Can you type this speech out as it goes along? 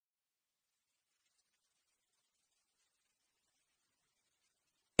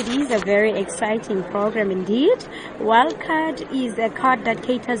It is a very exciting program indeed. Wildcard is a card that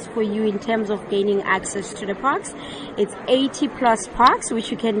caters for you in terms of gaining access to the parks. It's 80 plus parks which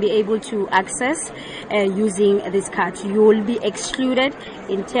you can be able to access using this card. You will be excluded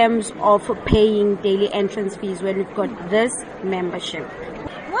in terms of paying daily entrance fees when you've got this membership.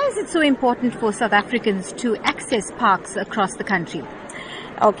 Why is it so important for South Africans to access parks across the country?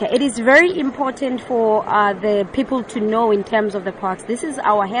 Okay, it is very important for the people to know in terms of the parks. This is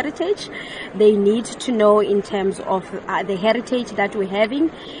our heritage. They need to know in terms of the heritage that we're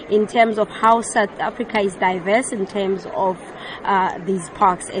having, in terms of how South Africa is diverse in terms of these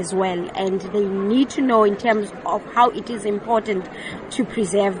parks as well. And they need to know in terms of how it is important to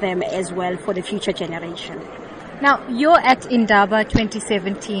preserve them as well for the future generation. Now, you're at Indaba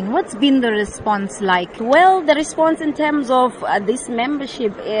 2017. What's been the response like? Well, the response in terms of this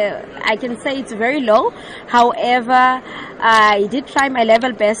membership, I can say it's very low. However, I did try my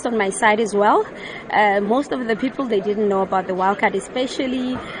level best on my side as well. Most of the people, they didn't know about the wildcard,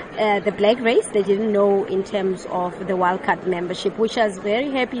 especially the black race. They didn't know in terms of the wildcard membership, which I was very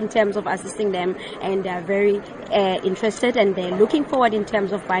happy in terms of assisting them, and they're very interested, and they're looking forward in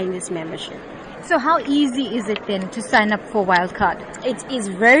terms of buying this membership. So how easy is it then to sign up for Wildcard? It is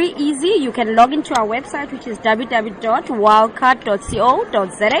very easy. You can log into our website, which is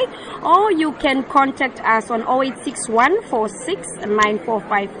www.wildcard.co.za, or you can contact us on 0861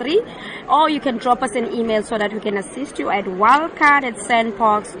 469453, or you can drop us an email so that we can assist you at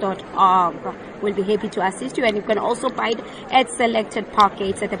wildcard@SANParks.org. We'll be happy to assist you, and you can also buy it at selected park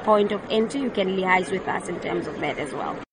gates at the point of entry. You can liaise with us in terms of that as well.